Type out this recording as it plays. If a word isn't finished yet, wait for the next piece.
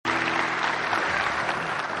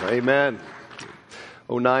Amen.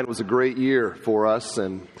 '09 was a great year for us,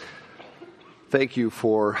 and thank you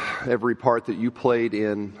for every part that you played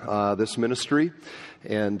in this ministry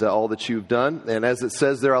and all that you've done. And as it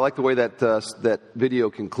says there, I like the way that that video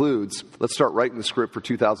concludes. Let's start writing the script for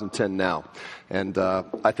 2010 now. And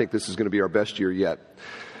I think this is going to be our best year yet.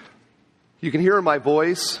 You can hear in my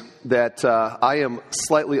voice that I am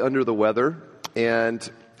slightly under the weather,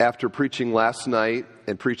 and after preaching last night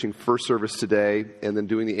and preaching first service today and then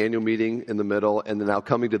doing the annual meeting in the middle and then now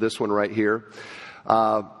coming to this one right here,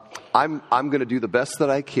 I'm going to do the best that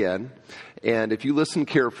I can. And if you listen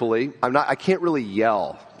carefully, I can't really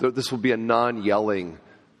yell. This will be a non-yelling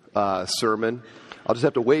sermon. I'll just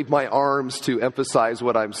have to wave my arms to emphasize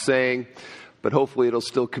what I'm saying, but hopefully it'll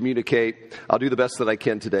still communicate. I'll do the best that I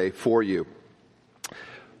can today for you.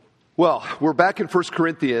 Well, we're back in 1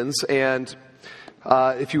 Corinthians, and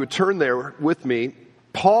if you would turn there with me,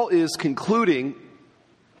 Paul is concluding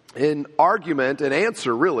an argument, an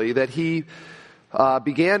answer really, that he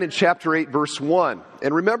began in chapter 8, verse 1.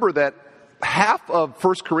 And remember that half of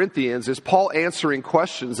 1 Corinthians is Paul answering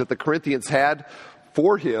questions that the Corinthians had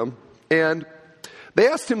for him. And they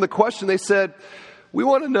asked him the question, they said, we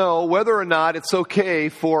want to know whether or not it's okay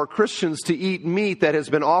for Christians to eat meat that has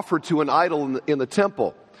been offered to an idol in the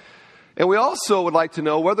temple. And we also would like to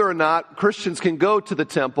know whether or not Christians can go to the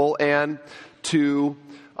temple and to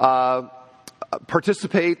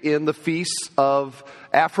participate in the feasts of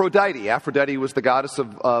Aphrodite. Aphrodite was the goddess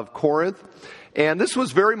of Corinth. And this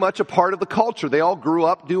was very much a part of the culture. They all grew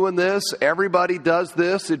up doing this. Everybody does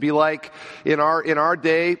this. It'd be like in our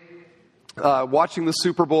day, watching the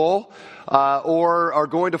Super Bowl, or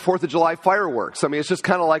going to 4th of July fireworks. I mean, it's just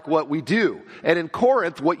kind of like what we do. And in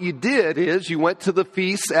Corinth, what you did is you went to the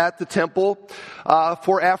feasts at the temple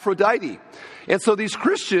for Aphrodite. And so these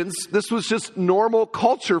Christians, this was just normal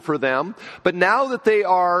culture for them. But now that they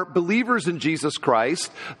are believers in Jesus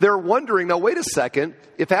Christ, they're wondering, now wait a second,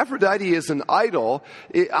 if Aphrodite is an idol,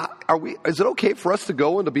 is it okay for us to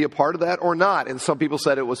go and to be a part of that or not? And some people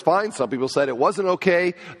said it was fine. Some people said it wasn't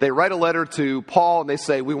okay. They write a letter to Paul and they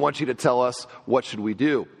say, we want you to tell us what should we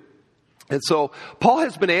do. And so Paul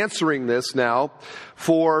has been answering this now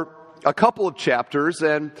for a couple of chapters,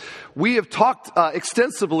 and we have talked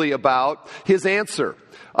extensively about his answer,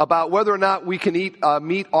 about whether or not we can eat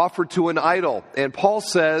meat offered to an idol. And Paul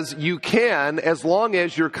says you can, as long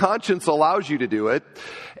as your conscience allows you to do it,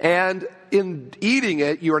 and in eating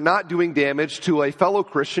it, you are not doing damage to a fellow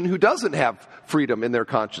Christian who doesn't have freedom in their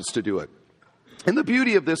conscience to do it. And the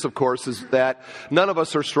beauty of this, of course, is that none of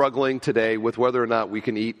us are struggling today with whether or not we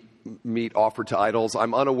can eat meat offered to idols.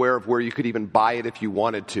 I'm unaware of where you could even buy it if you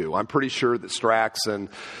wanted to. I'm pretty sure that Strax and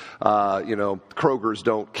Kroger's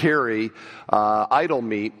don't carry idol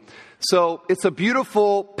meat. So it's a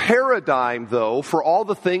beautiful paradigm, though, for all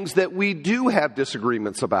the things that we do have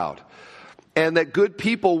disagreements about, and that good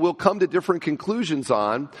people will come to different conclusions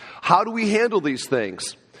on. How do we handle these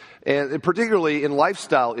things? And particularly in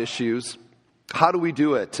lifestyle issues, how do we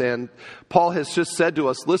do it? And Paul has just said to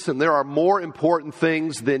us, listen, there are more important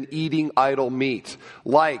things than eating idol meat,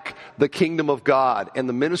 like the kingdom of God and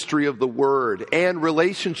the ministry of the word and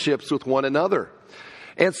relationships with one another.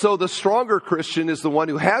 And so the stronger Christian is the one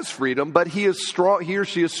who has freedom, but he or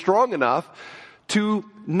she is strong enough to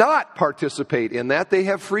not participate in that. They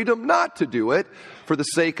have freedom not to do it for the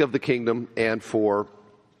sake of the kingdom and for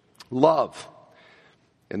love.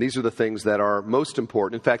 And these are the things that are most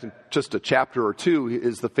important. In fact, in just a chapter or two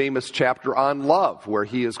is the famous chapter on love, where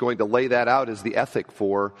he is going to lay that out as the ethic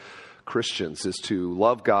for Christians, is to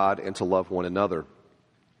love God and to love one another.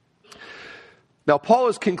 Now, Paul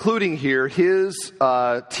is concluding here his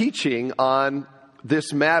teaching on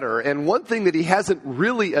this matter. And one thing that he hasn't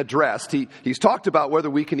really addressed, he's talked about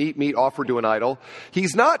whether we can eat meat offered to an idol.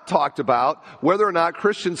 He's not talked about whether or not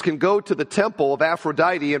Christians can go to the temple of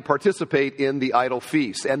Aphrodite and participate in the idol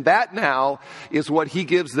feast. And that now is what he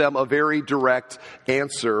gives them a very direct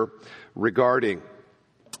answer regarding.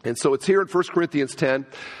 And so it's here in 1 Corinthians 10.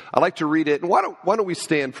 I'd like to read it. And why don't we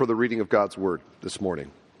stand for the reading of God's word this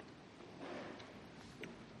morning?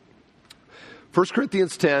 1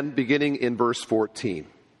 Corinthians 10, beginning in verse 14.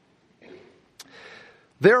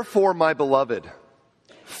 Therefore, my beloved,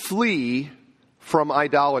 flee from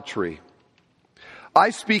idolatry.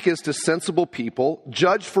 I speak as to sensible people.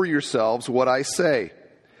 Judge for yourselves what I say.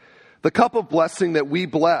 The cup of blessing that we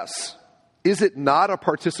bless, is it not a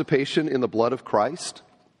participation in the blood of Christ?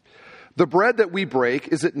 The bread that we break,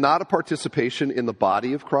 is it not a participation in the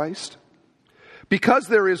body of Christ? Because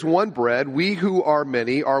there is one bread, we who are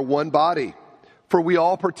many are one body, for we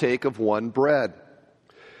all partake of one bread.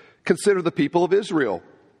 Consider the people of Israel.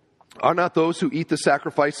 Are not those who eat the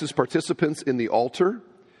sacrifices participants in the altar?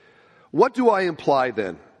 What do I imply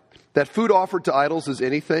then? That food offered to idols is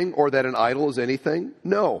anything, or that an idol is anything?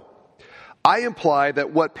 No. I imply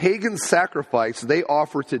that what pagans sacrifice, they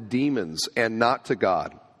offer to demons and not to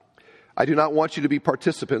God. I do not want you to be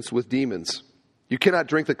participants with demons. You cannot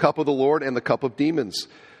drink the cup of the Lord and the cup of demons.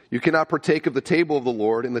 You cannot partake of the table of the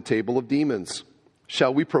Lord and the table of demons.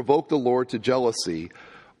 Shall we provoke the Lord to jealousy?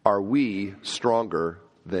 Are we stronger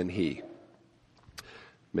than he?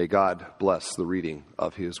 May God bless the reading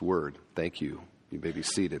of his word. Thank you. You may be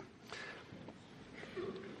seated.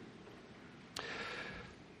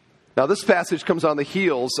 Now, this passage comes on the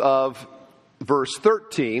heels of verse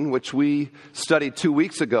 13, which we studied 2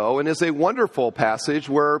 weeks ago, and is a wonderful passage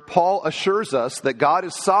where Paul assures us that God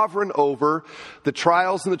is sovereign over the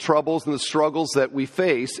trials and the troubles and the struggles that we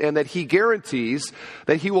face, and that he guarantees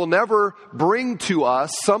that he will never bring to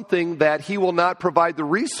us something that he will not provide the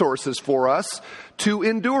resources for us to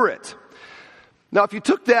endure it. Now, if you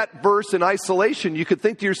took that verse in isolation, you could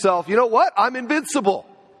think to yourself, you know what? I'm invincible.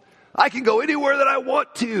 I can go anywhere that I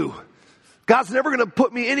want to. God's never going to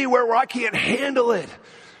put me anywhere where I can't handle it.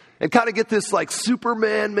 And kind of get this like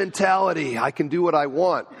Superman mentality. I can do what I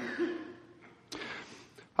want.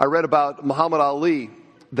 I read about Muhammad Ali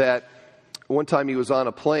that one time he was on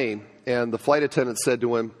a plane and the flight attendant said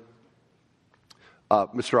to him,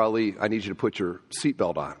 Mr. Ali, I need you to put your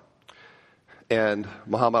seatbelt on. And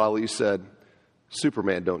Muhammad Ali said,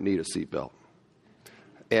 Superman don't need a seatbelt.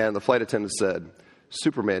 And the flight attendant said,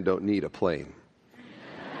 Superman don't need a plane.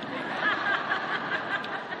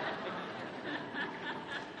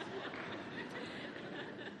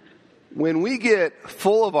 When we get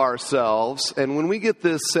full of ourselves and when we get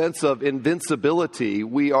this sense of invincibility,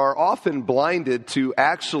 we are often blinded to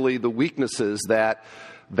actually the weaknesses that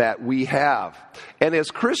we have. And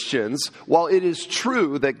as Christians, while it is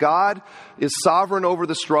true that God is sovereign over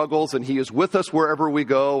the struggles and he is with us wherever we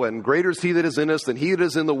go, and greater is he that is in us than he that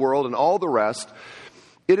is in the world, and all the rest,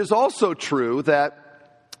 it is also true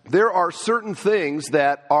that there are certain things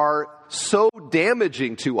that are so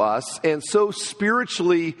damaging to us and so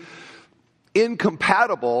spiritually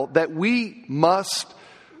incompatible that we must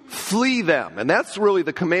flee them. And that's really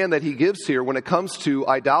the command that he gives here when it comes to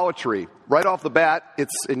idolatry. Right off the bat,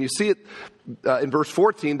 and you see it in verse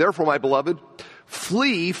 14, therefore, my beloved,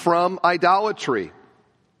 flee from idolatry.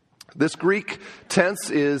 This Greek tense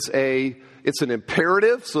it's an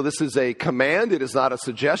imperative, so this is a command. It is not a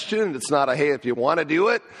suggestion. It's not a, hey, if you want to do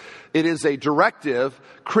it. It is a directive.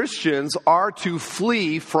 Christians are to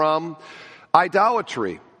flee from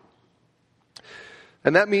idolatry.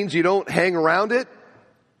 And that means you don't hang around it.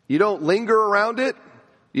 You don't linger around it.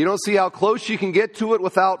 You don't see how close you can get to it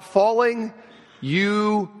without falling.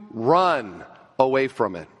 You run away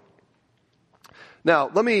from it. Now,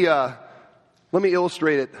 let me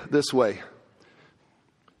illustrate it this way.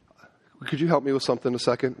 Could you help me with something a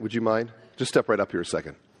second? Would you mind? Just step right up here a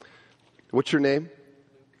second. What's your name?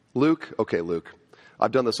 Luke? Okay, Luke.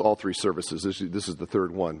 I've done this all 3 services. This is the 3rd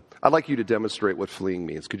one. I'd like you to demonstrate what fleeing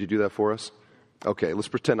means. Could you do that for us? Okay, let's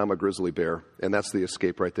pretend I'm a grizzly bear, and that's the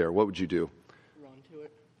escape right there. What would you do? Run to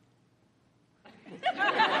it.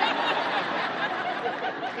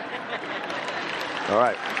 All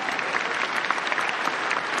right.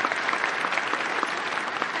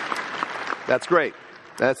 That's great.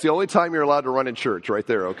 That's the only time you're allowed to run in church right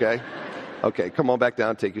there, okay? Okay, come on back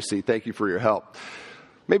down, take your seat. Thank you for your help.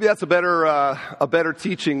 Maybe that's a better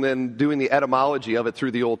teaching than doing the etymology of it through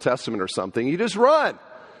the Old Testament or something. You just run.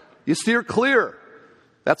 You steer clear.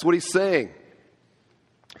 That's what he's saying.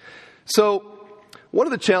 So, one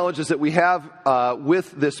of the challenges that we have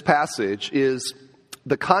with this passage is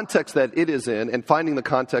the context that it is in and finding the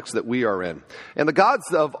context that we are in. And the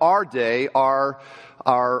gods of our day are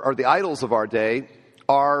the idols of our day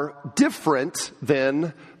are different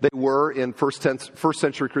than they were in first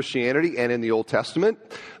century Christianity and in the Old Testament.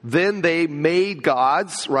 Then they made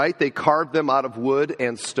gods, right? They carved them out of wood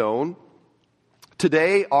and stone.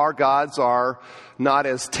 Today, our gods are not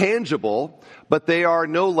as tangible, but they are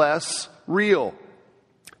no less real.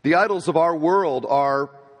 The idols of our world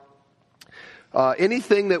are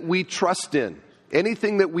anything that we trust in,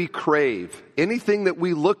 anything that we crave, anything that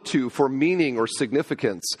we look to for meaning or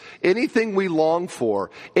significance, anything we long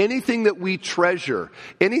for, anything that we treasure,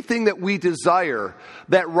 anything that we desire,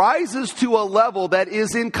 that rises to a level that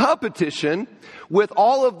is in competition with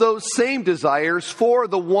all of those same desires for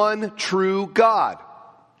the one true God.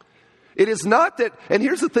 It is not that, and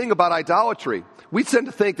here's the thing about idolatry. We tend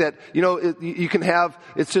to think that, you can have,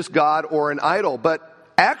 it's just God or an idol, but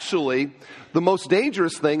Actually, the most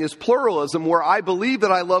dangerous thing is pluralism, where I believe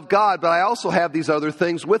that I love God, but I also have these other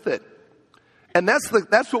things with it. And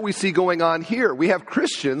that's what we see going on here. We have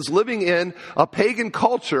Christians living in a pagan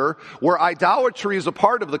culture where idolatry is a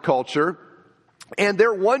part of the culture, and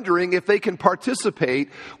they're wondering if they can participate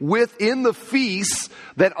within the feasts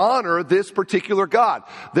that honor this particular god.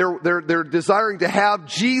 They're desiring to have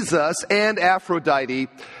Jesus and Aphrodite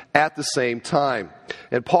at the same time.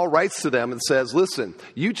 And Paul writes to them and says, listen,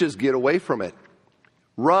 you just get away from it.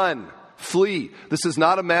 Run, flee. This is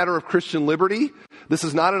not a matter of Christian liberty. This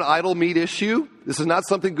is not an idle meat issue. This is not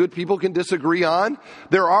something good people can disagree on.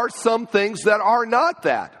 There are some things that are not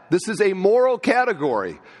that. This is a moral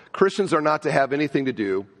category. Christians are not to have anything to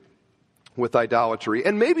do with idolatry.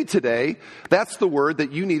 And maybe today, that's the word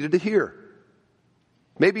that you needed to hear.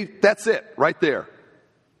 Maybe that's it, right there.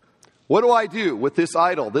 What do I do with this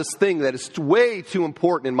idol, this thing that is way too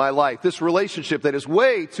important in my life, this relationship that is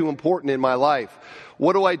way too important in my life?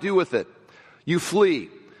 What do I do with it? You flee.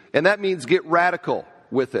 And that means get radical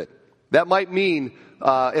with it. That might mean,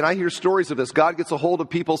 and I hear stories of this, God gets a hold of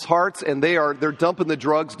people's hearts and they're dumping the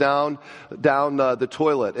drugs down the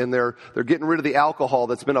toilet, and they're getting rid of the alcohol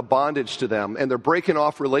that's been a bondage to them, and they're breaking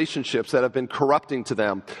off relationships that have been corrupting to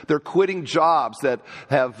them. They're quitting jobs that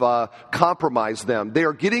have compromised them. They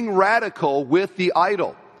are getting radical with the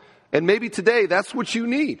idol. And maybe today that's what you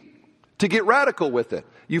need, to get radical with it.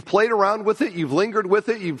 You've played around with it, you've lingered with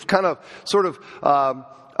it, you've kind of sort of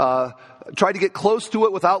try to get close to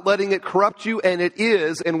it without letting it corrupt you, and it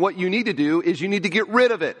is, and what you need to do is you need to get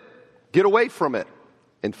rid of it. Get away from it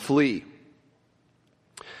and flee.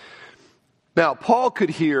 Now, Paul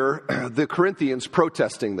could hear the Corinthians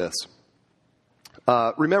protesting this.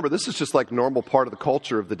 Remember, this is just like normal part of the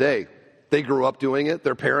culture of the day. They grew up doing it.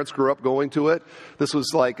 Their parents grew up going to it. This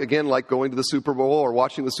was like going to the Super Bowl or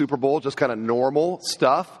watching the Super Bowl, just kind of normal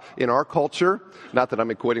stuff in our culture. Not that I'm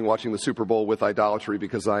equating watching the Super Bowl with idolatry,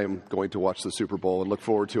 because I am going to watch the Super Bowl and look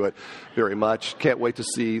forward to it very much. Can't wait to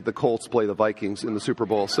see the Colts play the Vikings in the Super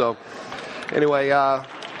Bowl. So anyway,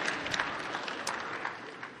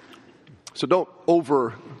 so don't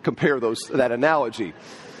over compare that analogy.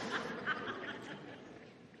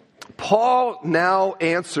 Paul now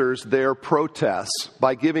answers their protests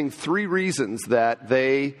by giving 3 reasons that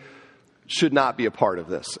they should not be a part of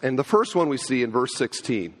this. And the first one we see in verse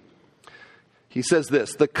 16. He says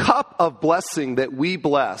this: the cup of blessing that we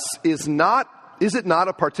bless is it not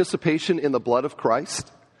a participation in the blood of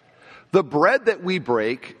Christ? The bread that we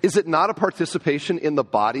break, is it not a participation in the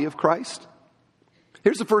body of Christ?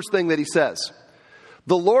 Here's the first thing that he says.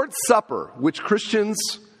 The Lord's Supper, which Christians,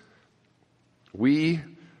 we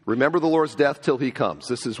remember the Lord's death till he comes.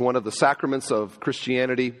 This is one of the sacraments of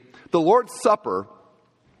Christianity. The Lord's Supper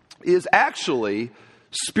is actually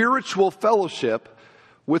spiritual fellowship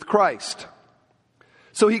with Christ.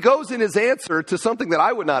 So he goes in his answer to something that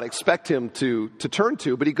I would not expect him to turn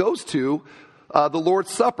to, but he goes to the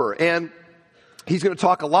Lord's Supper. And he's going to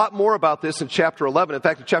talk a lot more about this in chapter 11. In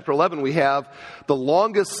fact, in chapter 11, we have the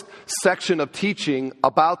longest section of teaching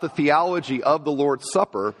about the theology of the Lord's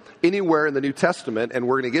Supper anywhere in the New Testament, and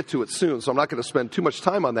we're going to get to it soon, so I'm not going to spend too much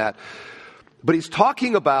time on that. But he's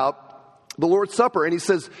talking about the Lord's Supper, and he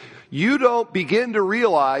says, you don't begin to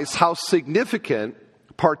realize how significant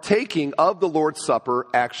partaking of the Lord's Supper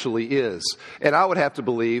actually is. And I would have to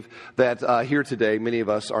believe that here today, many of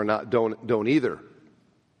us don't either.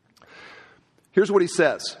 Here's what he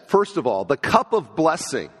says. First of all, the cup of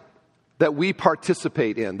blessing that we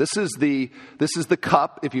participate in. This is the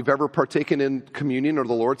cup. If you've ever partaken in communion or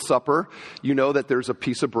the Lord's Supper, you know that there's a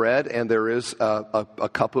piece of bread and there is a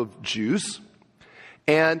cup of juice.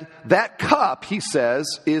 And that cup, he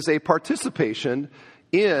says, is a participation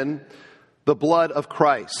in the blood of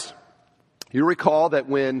Christ. You recall that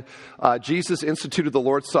when Jesus instituted the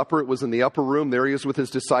Lord's Supper, it was in the upper room. There he is with his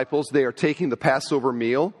disciples. They are taking the Passover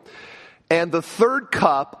meal. And the third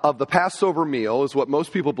cup of the Passover meal is what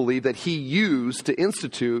most people believe that he used to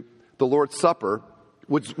institute the Lord's Supper,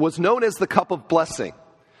 which was known as the cup of blessing.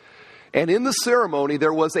 And in the ceremony,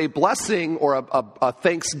 there was a blessing or a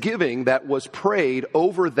thanksgiving that was prayed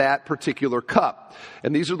over that particular cup.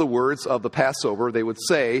 And these are the words of the Passover. They would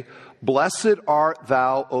say, "Blessed art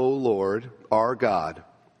thou, O Lord, our God,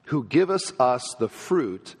 who givest us the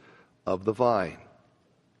fruit of the vine."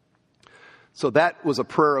 So that was a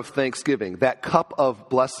prayer of thanksgiving, that cup of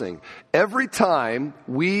blessing. Every time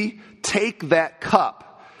we take that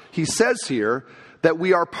cup, he says here that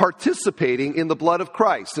we are participating in the blood of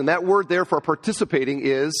Christ. And that word there for participating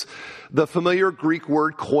is the familiar Greek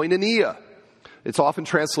word koinonia. It's often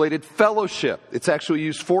translated fellowship. It's actually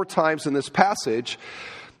used 4 times in this passage.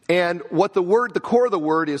 And what the core of the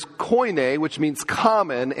word is koine, which means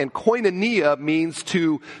common, and koinonia means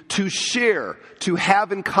to share, to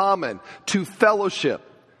have in common, to fellowship.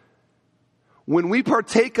 When we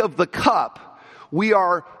partake of the cup, we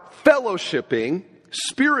are fellowshipping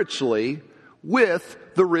spiritually with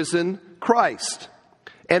the risen Christ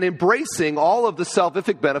and embracing all of the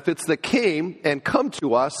salvific benefits that came and come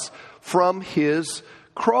to us from his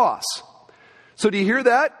cross. So do you hear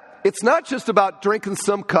that? It's not just about drinking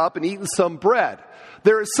some cup and eating some bread.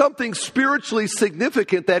 There is something spiritually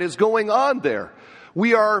significant that is going on there.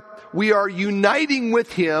 We are uniting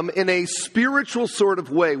with him in a spiritual sort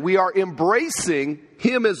of way. We are embracing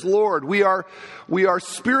him as Lord. We are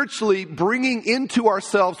spiritually bringing into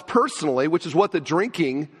ourselves personally, which is what the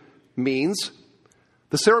drinking means.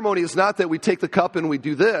 The ceremony is not that we take the cup and we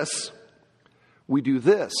do this. We do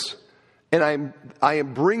this. And I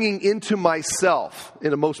am bringing into myself,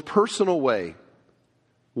 in a most personal way,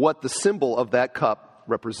 what the symbol of that cup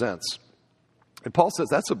represents. And Paul says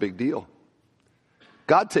that's a big deal.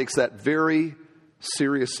 God takes that very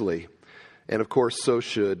seriously. And of course, so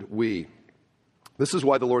should we. This is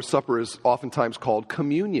why the Lord's Supper is oftentimes called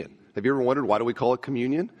communion. Have you ever wondered, why do we call it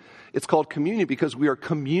communion? It's called communion because we are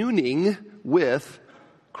communing with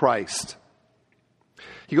Christ.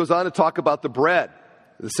 He goes on to talk about the bread.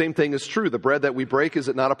 The same thing is true. The bread that we break, is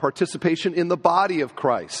it not a participation in the body of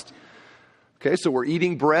Christ? Okay, so we're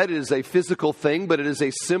eating bread. It is a physical thing, but it is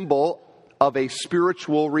a symbol of a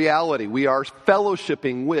spiritual reality. We are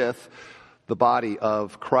fellowshipping with the body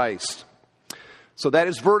of Christ. So that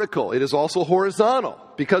is vertical. It is also horizontal.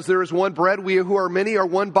 Because there is one bread, we who are many are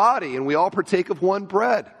one body, and we all partake of one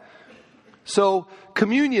bread. So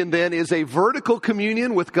communion then is a vertical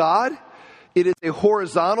communion with God. It is a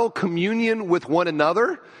horizontal communion with one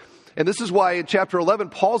another. And this is why in chapter 11,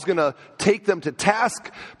 Paul's going to take them to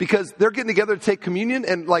task, because they're getting together to take communion,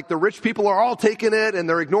 and like the rich people are all taking it and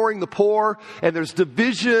they're ignoring the poor, and there's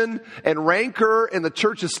division and rancor, and the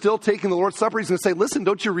church is still taking the Lord's Supper. He's going to say, listen,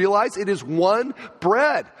 don't you realize it is one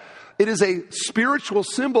bread? It is a spiritual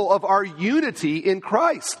symbol of our unity in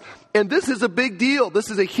Christ. And this is a big deal. This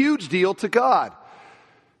is a huge deal to God.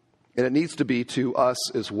 And it needs to be to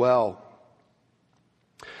us as well.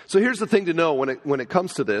 So here's the thing to know when it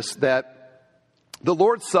comes to this, that the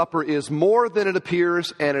Lord's Supper is more than it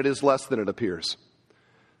appears, and it is less than it appears.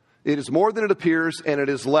 It is more than it appears, and it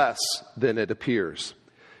is less than it appears.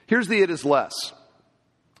 Here's the it is less.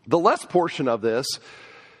 The less portion of this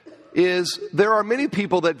is there are many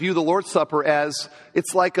people that view the Lord's Supper as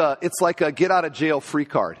it's like a get out of jail free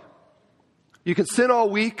card. You can sin all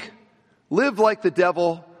week, live like the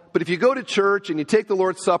devil, but if you go to church and you take the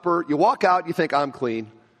Lord's Supper, you walk out and you think, I'm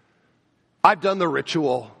clean. I've done the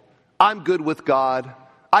ritual. I'm good with God.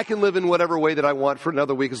 I can live in whatever way that I want for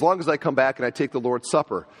another week as long as I come back and I take the Lord's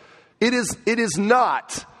Supper. It is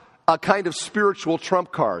not a kind of spiritual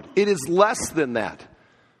trump card. It is less than that.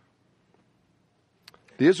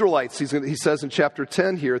 The Israelites, he says in chapter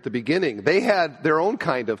 10 here at the beginning, they had their own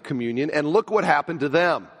kind of communion, and look what happened to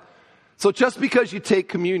them. So just because you take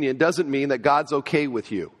communion doesn't mean that God's okay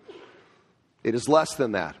with you. It is less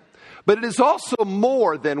than that. But it is also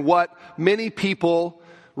more than what many people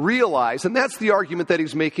realize. And that's the argument that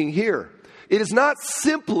he's making here. It is not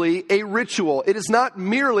simply a ritual. It is not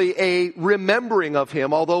merely a remembering of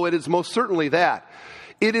him, although it is most certainly that.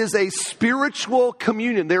 It is a spiritual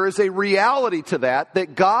communion. There is a reality to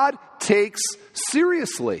that God takes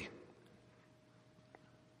seriously.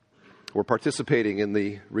 We're participating in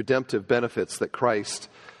the redemptive benefits that Christ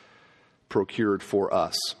procured for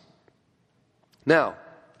us. Now,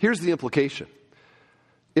 here's the implication.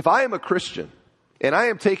 If I am a Christian and I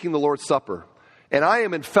am taking the Lord's Supper and I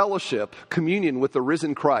am in fellowship, communion with the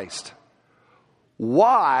risen Christ,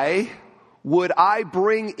 why would I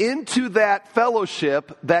bring into that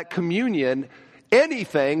fellowship, that communion,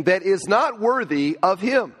 anything that is not worthy of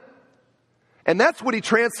him? And that's what he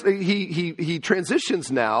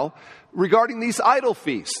transitions now regarding these idol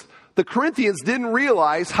feasts. The Corinthians didn't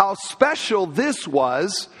realize how special this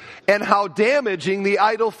was and how damaging the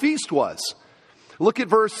idol feast was. Look at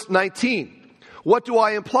verse 19. What do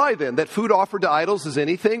I imply then? That food offered to idols is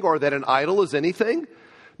anything, or that an idol is anything?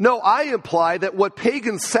 No, I imply that what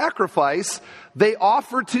pagans sacrifice, they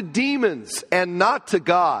offer to demons and not to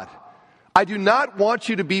God. I do not want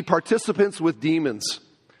you to be participants with demons.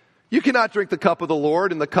 You cannot drink the cup of the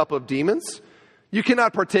Lord and the cup of demons. You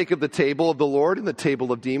cannot partake of the table of the Lord and the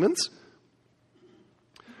table of demons.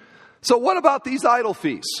 So what about these idol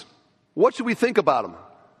feasts? What should we think about them?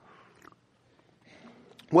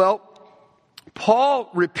 Well, Paul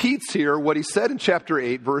repeats here what he said in chapter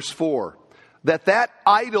 8, verse 4, that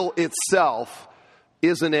idol itself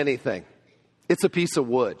isn't anything. It's a piece of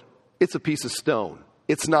wood. It's a piece of stone.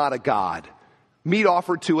 It's not a god. Meat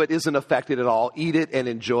offered to it isn't affected at all. Eat it and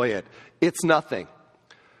enjoy it. It's nothing.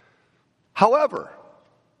 However,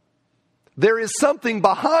 there is something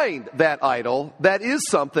behind that idol that is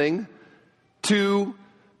something to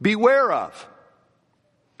beware of.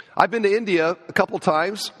 I've been to India a couple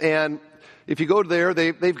times, and if you go there,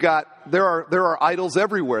 there are idols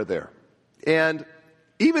everywhere there. And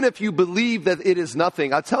even if you believe that it is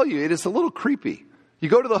nothing, I'll tell you, it is a little creepy. You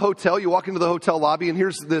go to the hotel, you walk into the hotel lobby, and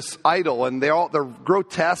here's this idol, and they're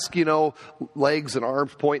grotesque, legs and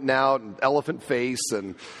arms pointing out, and elephant face,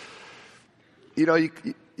 and you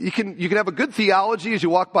can have a good theology as you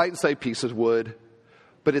walk by it and say, piece of wood,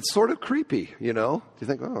 but it's sort of creepy, You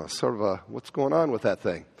think, what's going on with that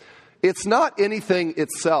thing? It's not anything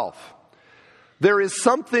itself. There is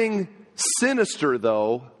something sinister,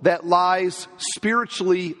 though, that lies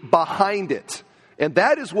spiritually behind it. And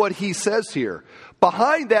that is what he says here.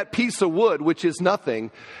 Behind that piece of wood, which is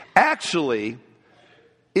nothing, actually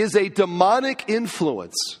is a demonic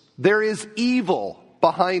influence. There is evil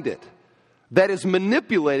behind it that is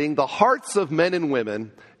manipulating the hearts of men and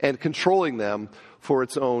women and controlling them for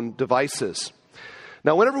its own devices.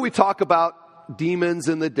 Now, whenever we talk about demons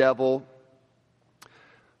and the devil,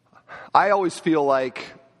 I always feel like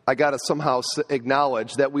I got to somehow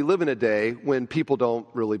acknowledge that we live in a day when people don't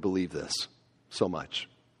really believe this so much.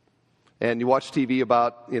 And you watch TV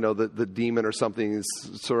about, the demon or something.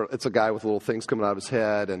 It's a guy with little things coming out of his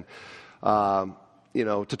head, and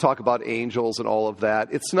to talk about angels and all of that.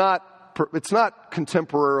 It's not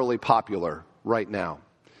contemporarily popular right now.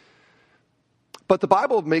 But the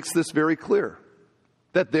Bible makes this very clear,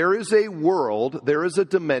 that there is a world, there is a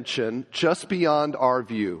dimension just beyond our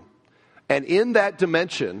view. And in that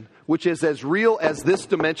dimension, which is as real as this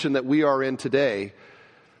dimension that we are in today,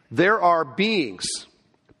 there are beings,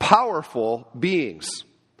 powerful beings.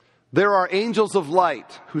 There are angels of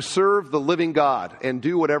light who serve the living God and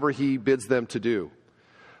do whatever he bids them to do.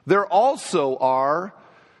 There also are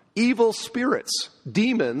evil spirits,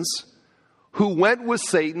 demons, who went with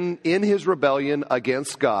Satan in his rebellion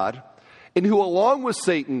against God, and who, along with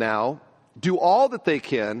Satan now, do all that they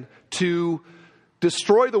can to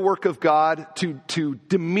destroy the work of God, to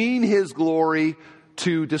demean his glory,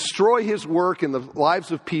 to destroy his work in the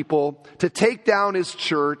lives of people, to take down his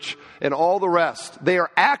church, and all the rest. They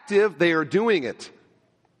are active, they are doing it.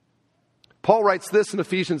 Paul writes this in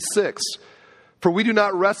Ephesians 6, "For we do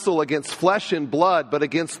not wrestle against flesh and blood, but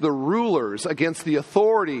against the rulers, against the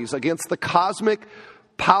authorities, against the cosmic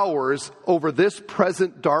powers over this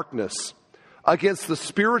present darkness, against the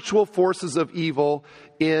spiritual forces of evil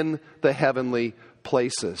in the heavenly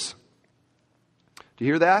places." Do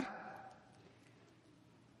you hear that?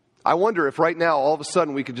 I wonder if right now, all of a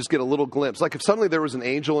sudden, we could just get a little glimpse. Like if suddenly there was an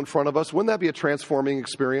angel in front of us, wouldn't that be a transforming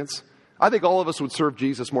experience? I think all of us would serve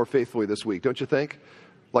Jesus more faithfully this week, don't you think?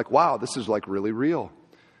 Like, wow, this is like really real.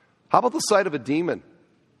 How about the sight of a demon?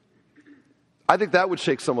 I think that would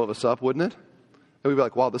shake some of us up, wouldn't it? And we'd be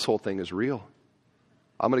like, wow, this whole thing is real.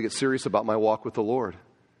 I'm going to get serious about my walk with the Lord.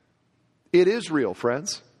 It is real,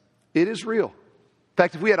 friends. It is real. In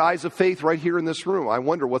fact, if we had eyes of faith right here in this room, I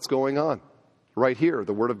wonder what's going on. Right here,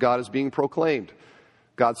 the Word of God is being proclaimed.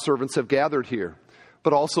 God's servants have gathered here.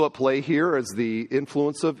 But also at play here is the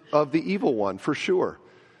influence of the evil one, for sure.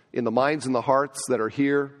 In the minds and the hearts that are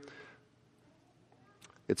here,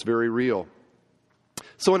 it's very real.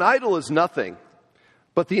 So an idol is nothing,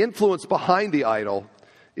 but the influence behind the idol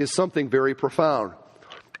is something very profound.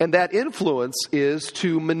 And that influence is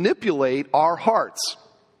to manipulate our hearts.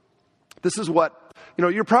 This is what,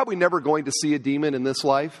 you're probably never going to see a demon in this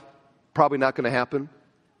life. Probably not going to happen.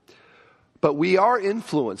 But we are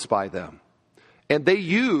influenced by them. And they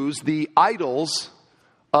use the idols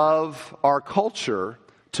of our culture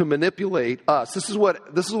to manipulate us. This is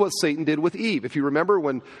what Satan did with Eve. If you remember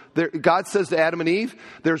when God says to Adam and Eve,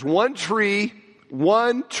 there's one tree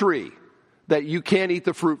that you can't eat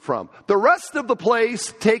the fruit from. The rest of the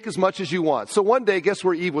place, take as much as you want. So one day, guess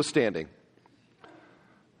where Eve was standing?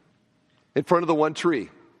 In front of the one tree.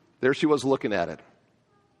 There she was looking at it.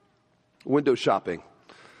 Window shopping.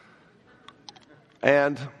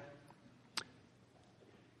 And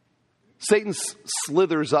Satan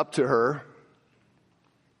slithers up to her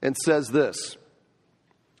and says this,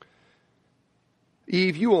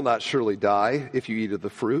 "Eve, you will not surely die if you eat of the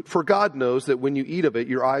fruit, for God knows that when you eat of it,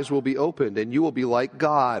 your eyes will be opened, and you will be like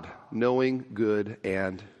God, knowing good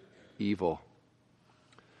and evil."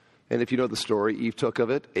 And if you know the story, Eve took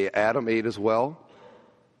of it, Adam ate as well.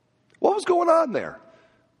 What was going on there?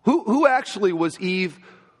 Who actually was Eve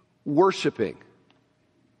worshiping?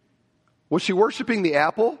 Was she worshiping the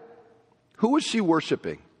apple? Who was she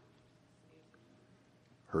worshiping?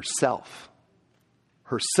 Herself.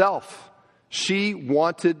 Herself. She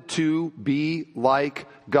wanted to be like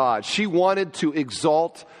God. She wanted to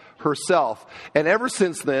exalt herself. And ever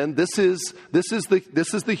since then, this is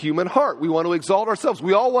the human heart. We want to exalt ourselves.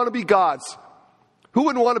 We all want to be gods. Who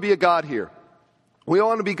wouldn't want to be a god here? We all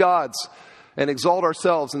want to be gods and exalt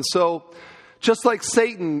ourselves. And so, just like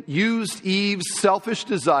Satan used Eve's selfish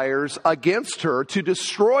desires against her to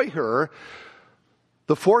destroy her,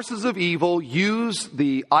 the forces of evil use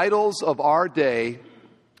the idols of our day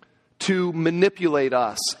to manipulate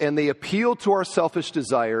us, and they appeal to our selfish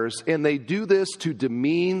desires, and they do this to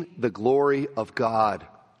demean the glory of God.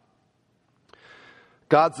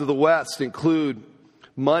 Gods of the West include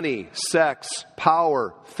money, sex,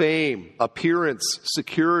 power, fame, appearance,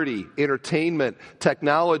 security, entertainment,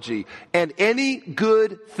 technology, and any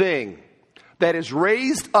good thing that is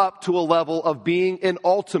raised up to a level of being an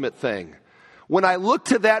ultimate thing. When I look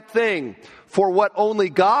to that thing for what only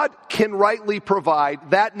God can rightly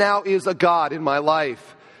provide, that now is a God in my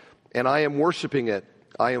life. And I am worshiping it.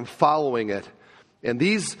 I am following it. And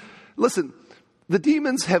listen, the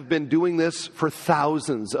demons have been doing this for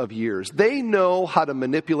thousands of years. They know how to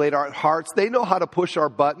manipulate our hearts. They know how to push our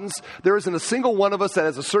buttons. There isn't a single one of us that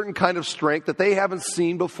has a certain kind of strength that they haven't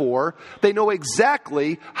seen before. They know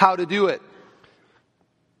exactly how to do it.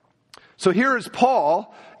 So here is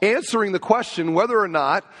Paul answering the question whether or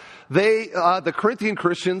not the Corinthian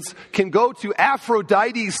Christians can go to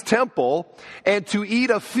Aphrodite's temple and to eat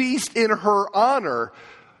a feast in her honor.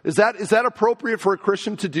 Is that appropriate for a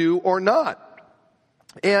Christian to do or not?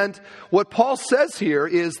 And what Paul says here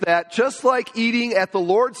is that just like eating at the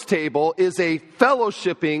Lord's table is a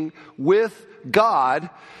fellowshipping with God,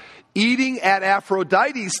 eating at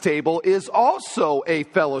Aphrodite's table is also a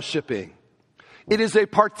fellowshipping. It is a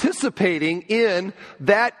participating in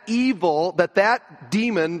that evil that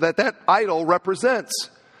demon, that idol represents.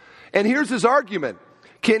 And here's his argument.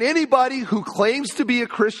 Can anybody who claims to be a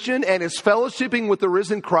Christian and is fellowshipping with the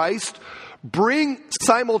risen Christ bring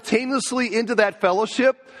simultaneously into that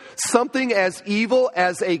fellowship something as evil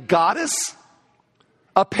as a goddess,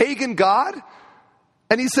 a pagan god?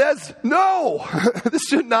 And he says, no, this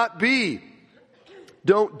should not be.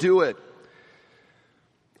 Don't do it.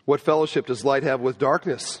 What fellowship does light have with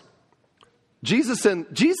darkness? Jesus and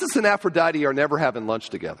Aphrodite are never having lunch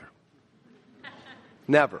together.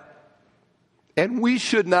 Never. And we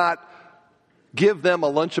should not give them a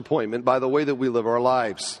lunch appointment by the way that we live our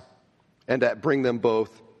lives and that bring them both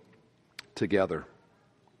together.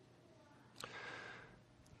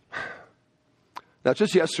 Now,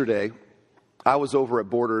 just yesterday, I was over at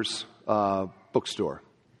Borders bookstore.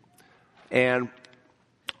 And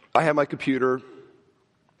I had my computer,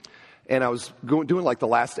 and I was doing like the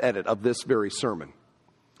last edit of this very sermon.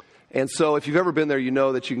 And so if you've ever been there, you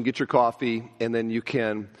know that you can get your coffee, and then you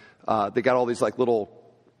can, they got all these like little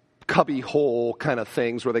cubby hole kind of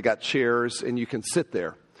things where they got chairs, and you can sit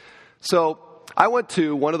there. So I went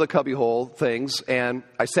to one of the cubby hole things, and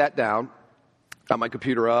I sat down, got my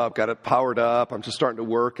computer up, got it powered up. I'm just starting to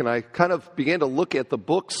work, and I kind of began to look at the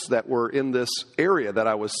books that were in this area that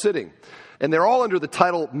I was sitting. And they're all under the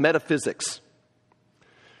title Metaphysics.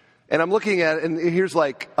 And I'm looking at it, and here's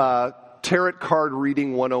like Tarot Card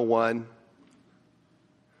Reading 101,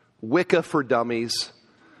 Wicca for Dummies,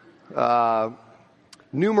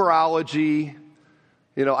 numerology,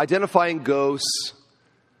 identifying ghosts.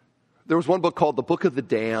 There was one book called The Book of the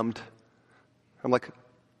Damned. I'm like,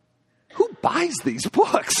 who buys these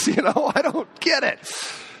books? I don't get it.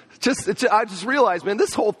 I just realized, man,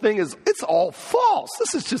 this whole thing it's all false.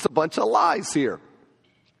 This is just a bunch of lies here.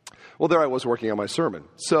 Well, there I was working on my sermon.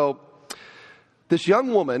 So this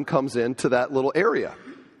young woman comes into that little area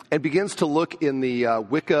and begins to look in the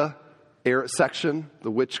Wicca section,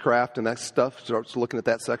 the witchcraft and that stuff, starts looking at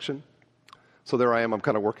that section. So there I am, I'm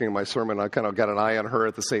kind of working on my sermon. I kind of got an eye on her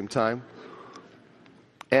at the same time.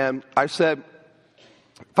 And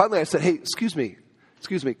finally I said, hey, excuse me,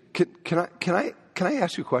 can I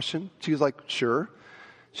ask you a question? She was like, sure.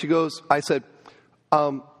 She goes, I said,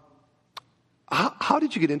 how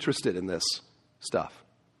did you get interested in this stuff?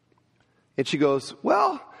 And she goes,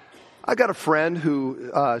 well, I got a friend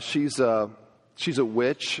who, she's a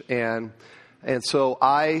witch, and so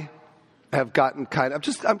I have gotten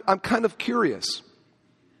I'm kind of curious.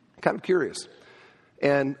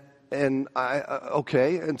 And I,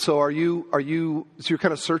 okay. And so so you're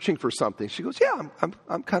kind of searching for something. She goes, yeah,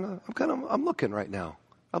 I'm looking right now.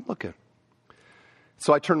 I'm looking.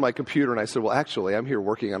 So I turned my computer and I said, well, actually, I'm here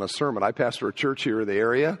working on a sermon. I pastor a church here in the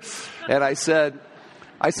area. And I said,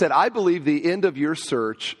 I said, I believe the end of your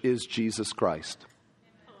search is Jesus Christ.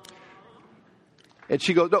 And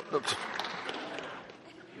she goes, no.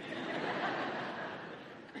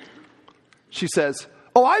 She says,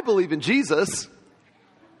 oh, I believe in Jesus.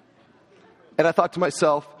 And I thought to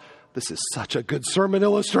myself, this is such a good sermon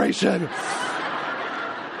illustration.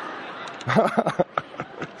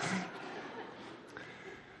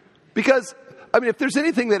 Because, I mean, if there's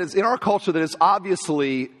anything that is in our culture that is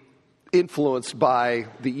obviously influenced by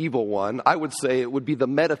the evil one, I would say it would be the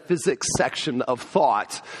metaphysics section of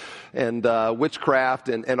thought and witchcraft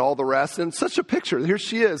and all the rest. And such a picture. Here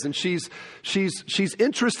she is, and she's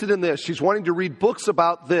interested in this. She's wanting to read books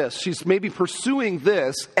about this. She's maybe pursuing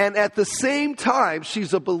this. And at the same time,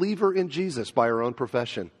 she's a believer in Jesus by her own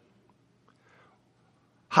profession.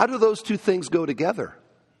 How do those two things go together?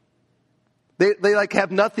 They like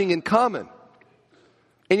have nothing in common.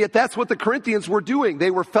 And yet that's what the Corinthians were doing. They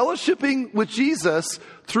were fellowshipping with Jesus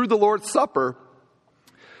through the Lord's Supper.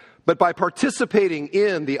 But by participating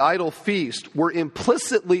in the idol feast, we're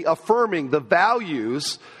implicitly affirming the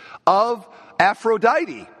values of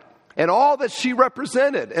Aphrodite and all that she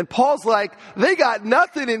represented. And Paul's like, they got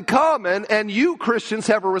nothing in common, and you Christians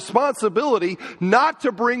have a responsibility not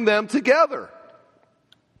to bring them together.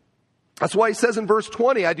 That's why he says in verse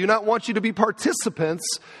 20, I do not want you to be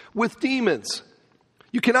participants with demons.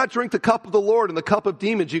 You cannot drink the cup of the Lord and the cup of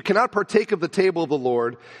demons. You cannot partake of the table of the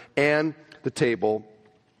Lord and the table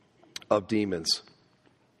of demons.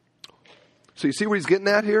 So you see what he's getting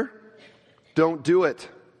at here? Don't do it.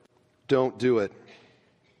 Don't do it.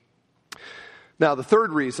 Now, the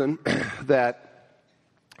third reason that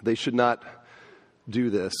they should not do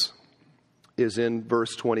this is in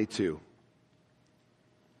verse 22.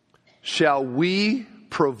 Shall we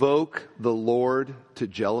provoke the Lord to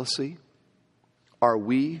jealousy? Are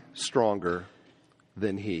we stronger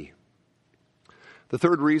than he? The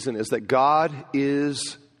third reason is that God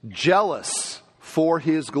is jealous for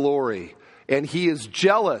his glory, and he is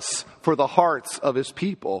jealous for the hearts of his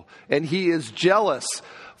people, and he is jealous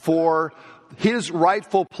for his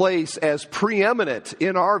rightful place as preeminent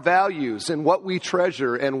in our values and what we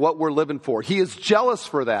treasure and what we're living for. He is jealous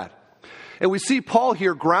for that. And we see Paul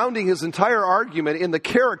here grounding his entire argument in the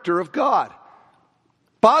character of God.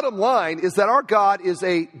 Bottom line is that our God is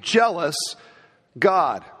a jealous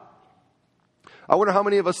God. I wonder how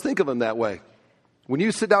many of us think of him that way. When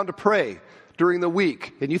you sit down to pray during the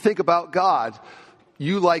week and you think about God,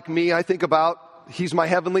 you, like me, I think about he's my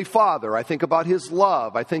heavenly Father. I think about his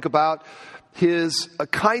love. I think about his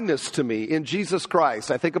kindness to me in Jesus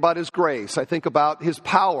Christ. I think about his grace. I think about his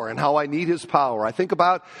power and how I need his power. I think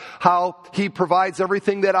about how he provides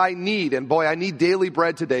everything that I need. And boy, I need daily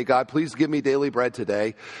bread today. God, please give me daily bread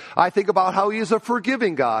today. I think about how he is a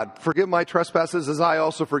forgiving God. Forgive my trespasses as I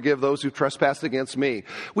also forgive those who trespass against me.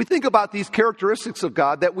 We think about these characteristics of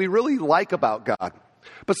God that we really like about God.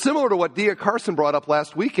 But similar to what Dia Carson brought up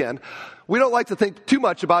last weekend, we don't like to think too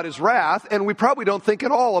much about his wrath, and we probably don't think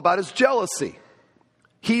at all about his jealousy.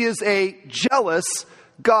 He is a jealous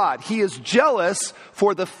God. He is jealous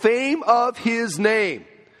for the fame of his name.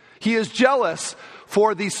 He is jealous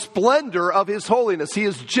for the splendor of his holiness. He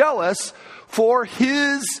is jealous for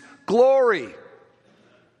his glory.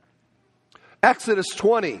 Exodus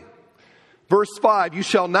 20, verse 5, you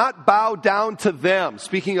shall not bow down to them,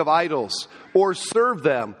 speaking of idols, or serve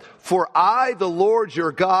them, for I, the Lord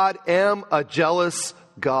your God, am a jealous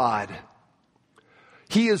God.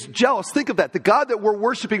 He is jealous. Think of that. The God that we're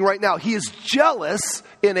worshiping right now, he is jealous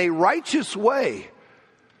in a righteous way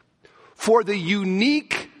for the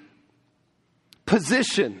unique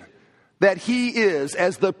position that he is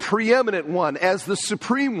as the preeminent one, as the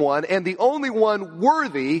supreme one, and the only one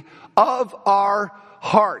worthy of our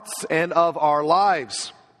hearts and of our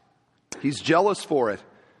lives. He's jealous for it.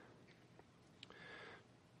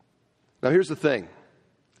 Now here's the thing.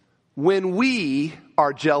 When we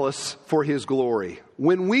are jealous for his glory,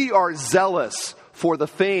 when we are zealous for the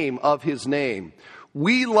fame of his name,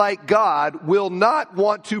 we, like God, will not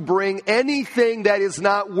want to bring anything that is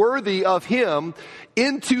not worthy of him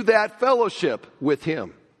into that fellowship with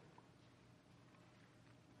him.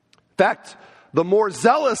 In fact, the more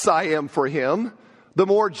zealous I am for him, the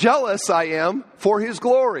more jealous I am for his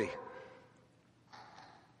glory.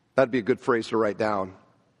 That'd be a good phrase to write down.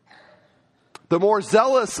 The more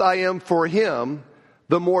zealous I am for him,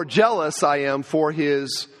 the more jealous I am for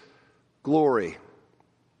his glory.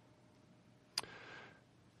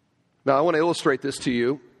 Now, I want to illustrate this to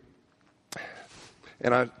you.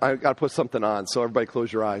 And I got to put something on, so everybody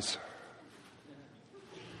close your eyes.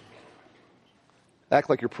 Act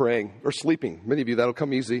like you're praying or sleeping. Many of you, that'll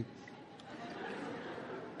come easy.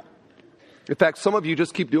 In fact, some of you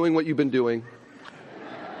just keep doing what you've been doing.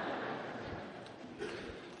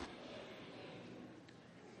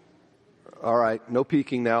 All right, no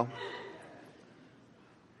peeking now.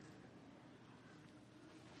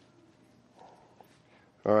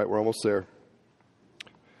 All right, we're almost there.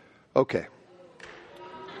 Okay.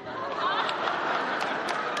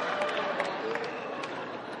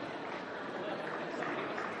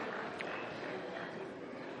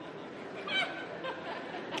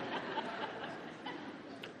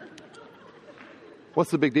 What's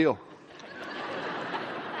the big deal?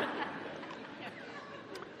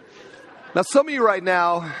 Now, some of you right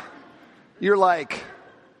now, you're like,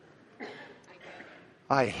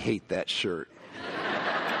 I hate that shirt.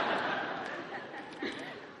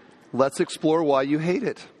 Let's explore why you hate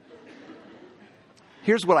it.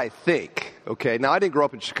 Here's what I think, okay? Now, I didn't grow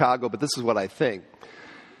up in Chicago, but this is what I think.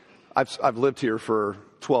 I've lived here for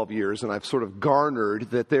 12 years, and I've sort of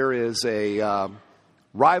garnered that there is a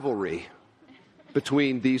rivalry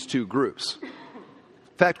between these two groups.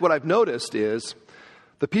 In fact, what I've noticed is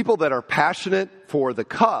the people that are passionate for the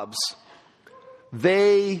Cubs,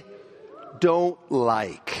 they don't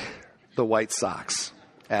like the White Sox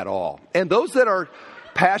at all. And those that are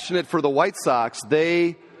passionate for the White Sox,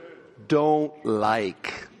 they don't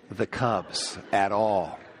like the Cubs at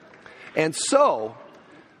all. And so,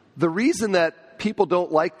 the reason that people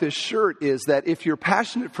don't like this shirt is that if you're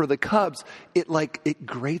passionate for the Cubs, it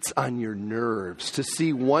grates on your nerves to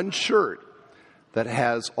see one shirt that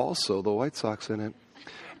has also the White Sox in it.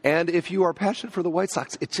 And if you are passionate for the White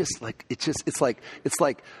Sox, it's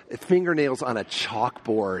like fingernails on a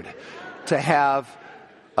chalkboard to have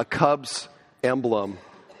a Cubs emblem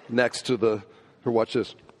next to the, or watch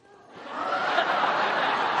this.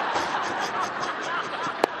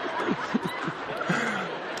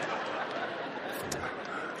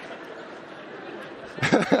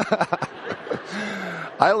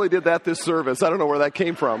 I only did that this service. I don't know where that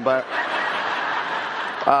came from, but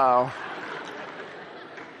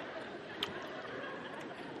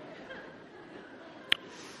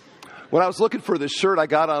when I was looking for this shirt, I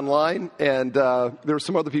got online, and there were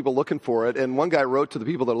some other people looking for it. And one guy wrote to the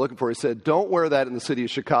people that are looking for it. He said, "Don't wear that in the city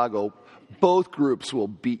of Chicago. Both groups will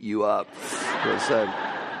beat you up." He said.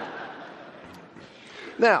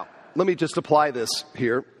 Now, let me just apply this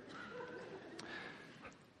here.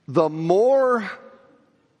 The more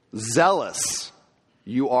zealous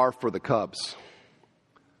you are for the Cubs,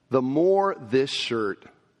 the more this shirt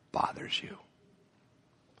bothers you.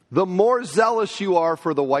 The more zealous you are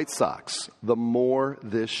for the White Sox, the more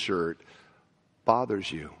this shirt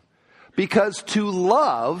bothers you. Because to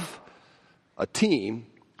love a team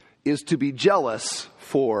is to be jealous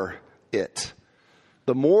for it.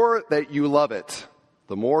 The more that you love it,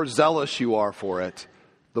 the more zealous you are for it,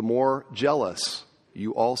 the more jealous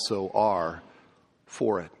you also are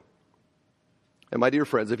for it. And my dear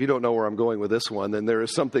friends, if you don't know where I'm going with this one, then there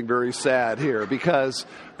is something very sad here, because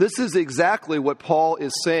this is exactly what Paul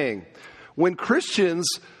is saying. When Christians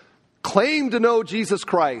claim to know Jesus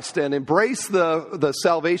Christ and embrace the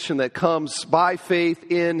salvation that comes by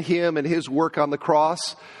faith in Him and His work on the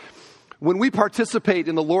cross, when we participate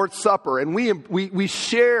in the Lord's Supper and we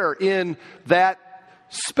share in that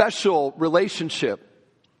special relationship,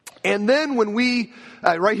 and then when we,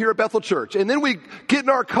 right here at Bethel Church, and then we get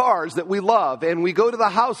in our cars that we love, and we go to the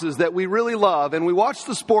houses that we really love, and we watch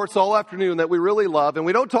the sports all afternoon that we really love, and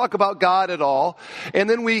we don't talk about God at all, and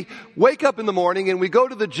then we wake up in the morning and we go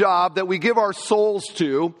to the job that we give our souls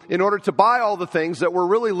to in order to buy all the things that we're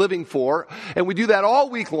really living for, and we do that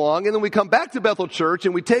all week long, and then we come back to Bethel Church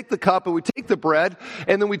and we take the cup and we take the bread,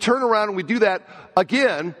 and then we turn around and we do that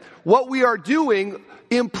again. What we are doing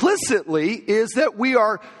implicitly is that we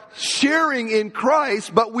are sharing in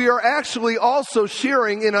Christ, but we are actually also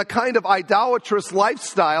sharing in a kind of idolatrous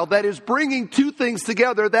lifestyle that is bringing two things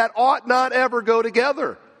together that ought not ever go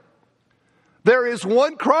together. There is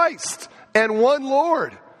one Christ and one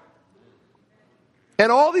Lord.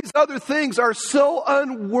 And all these other things are so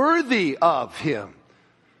unworthy of Him,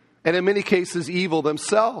 and in many cases evil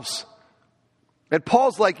themselves. And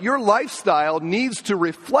Paul's like, your lifestyle needs to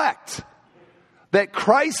reflect that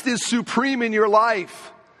Christ is supreme in your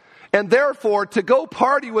life. And therefore, to go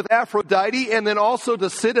party with Aphrodite and then also to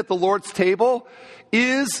sit at the Lord's table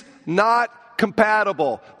is not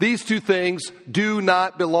compatible. These two things do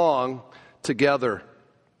not belong together.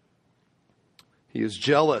 He is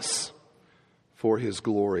jealous for His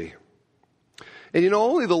glory. And you know,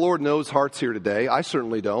 only the Lord knows hearts here today. I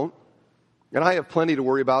certainly don't. And I have plenty to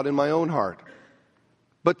worry about in my own heart.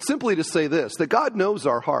 But simply to say this, that God knows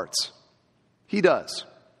our hearts. He does.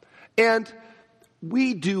 And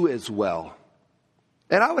we do as well.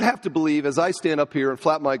 And I would have to believe, as I stand up here and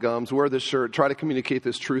flap my gums, wear this shirt, try to communicate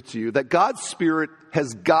this truth to you, that God's Spirit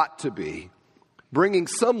has got to be bringing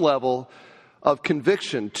some level of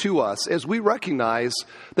conviction to us as we recognize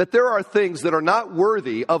that there are things that are not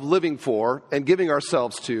worthy of living for and giving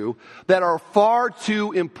ourselves to, that are far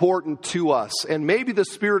too important to us. And maybe the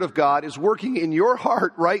Spirit of God is working in your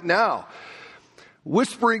heart right now,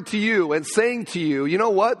 whispering to you and saying to you, you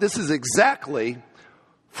know what, this is exactly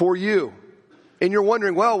for you. And you're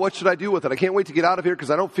wondering, well, what should I do with it? I can't wait to get out of here because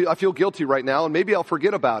I feel guilty right now, and maybe I'll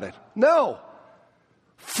forget about it. No.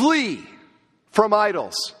 Flee from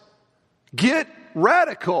idols. Get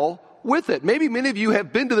radical with it. Maybe many of you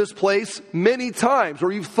have been to this place many times,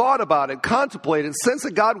 or you've thought about it, contemplated, sensed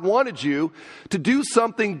that God wanted you to do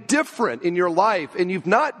something different in your life, and you've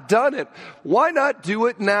not done it. Why not do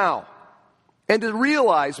it now? And to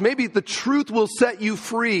realize maybe the truth will set you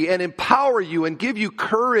free and empower you and give you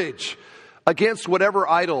courage against whatever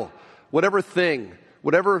idol, whatever thing,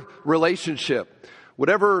 whatever relationship,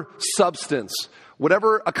 whatever substance,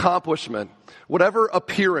 whatever accomplishment, whatever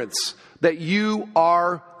appearance that you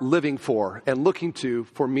are living for and looking to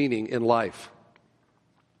for meaning in life.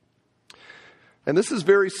 And this is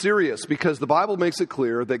very serious because the Bible makes it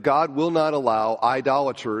clear that God will not allow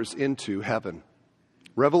idolaters into heaven.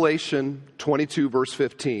 Revelation 22, verse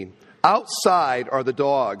 15. Outside are the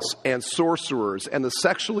dogs and sorcerers and the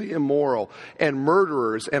sexually immoral and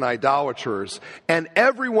murderers and idolaters and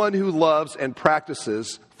everyone who loves and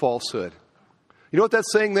practices falsehood. You know what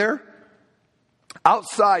that's saying there?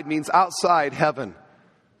 Outside means outside heaven.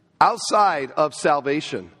 Outside of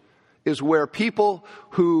salvation is where people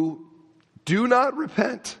who do not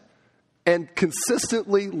repent and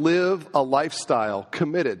consistently live a lifestyle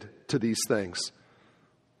committed to these things.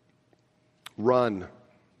 Run.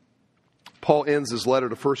 Paul ends his letter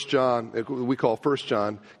to 1 John, we call 1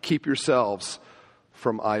 John, keep yourselves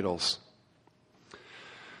from idols.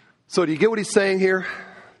 So do you get what he's saying here?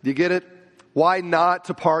 Do you get it? Why not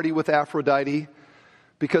to party with Aphrodite?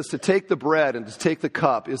 Because to take the bread and to take the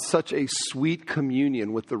cup is such a sweet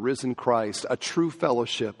communion with the risen Christ, a true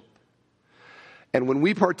fellowship. And when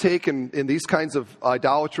we partake in these kinds of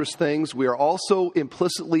idolatrous things, we are also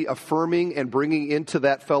implicitly affirming and bringing into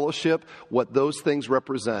that fellowship what those things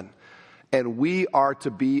represent. And we are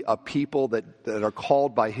to be a people that are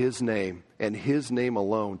called by His name and His name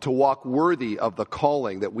alone, to walk worthy of the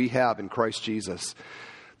calling that we have in Christ Jesus.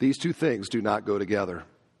 These two things do not go together.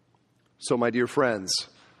 So, my dear friends,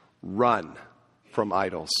 run from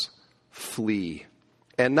idols. Flee.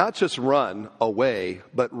 And not just run away,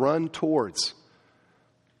 but run towards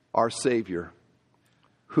our Savior,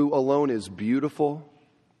 who alone is beautiful,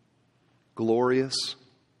 glorious,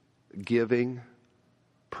 giving,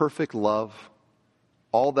 perfect love,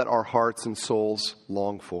 all that our hearts and souls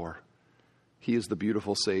long for. He is the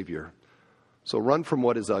beautiful Savior. So run from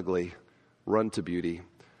what is ugly, run to beauty,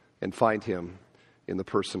 and find Him in the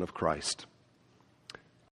person of Christ.